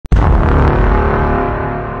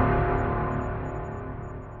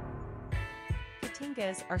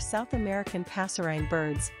Cotingas are South American passerine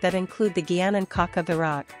birds that include the Guianan cock of the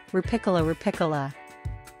rock, Rupicola.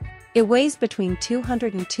 It weighs between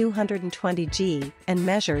 200 and 220 g and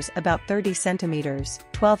measures about 30 centimeters,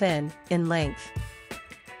 12 in length.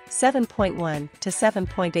 7.1 to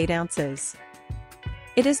 7.8 ounces.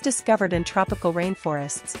 It is discovered in tropical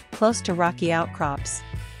rainforests, close to rocky outcrops,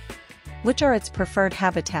 which are its preferred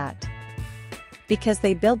habitat, because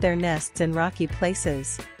they build their nests in rocky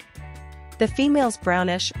places. The female's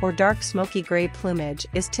brownish or dark smoky gray plumage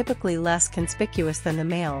is typically less conspicuous than the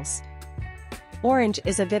male's. Orange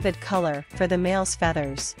is a vivid color for the male's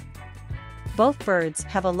feathers. Both birds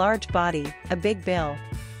have a large body, a big bill,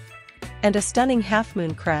 and a stunning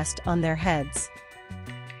half-moon crest on their heads.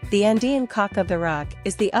 The Andean cock of the rock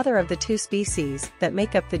is the other of the two species that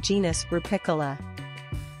make up the genus Rupicola.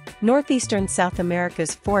 Northeastern South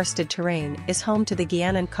America's forested terrain is home to the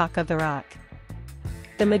Guianan cock of the rock.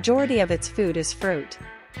 The majority of its food is fruit,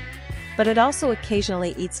 but it also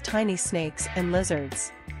occasionally eats tiny snakes and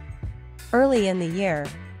lizards. Early in the year,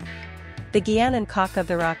 the Guianan cock of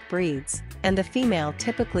the rock breeds, and the female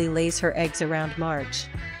typically lays her eggs around March.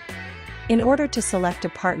 In order to select a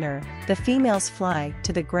partner, the females fly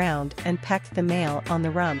to the ground and peck the male on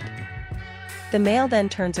the rump. The male then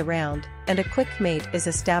turns around, and a quick mate is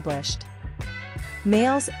established.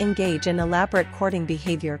 Males engage in elaborate courting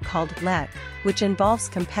behavior called lek, which involves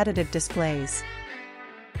competitive displays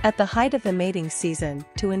at the height of the mating season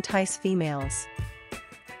to entice females.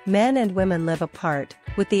 Men and women live apart,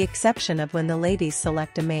 with the exception of when the ladies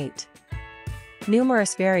select a mate.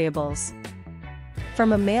 Numerous variables,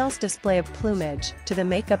 from a male's display of plumage to the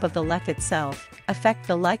makeup of the lek itself, affect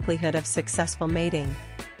the likelihood of successful mating.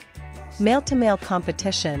 Male-to-male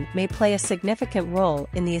competition may play a significant role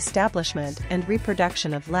in the establishment and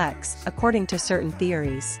reproduction of leks, according to certain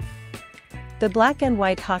theories. The black and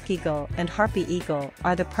white hawk eagle and harpy eagle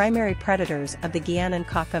are the primary predators of the Guianan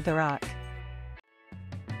cock of the rock.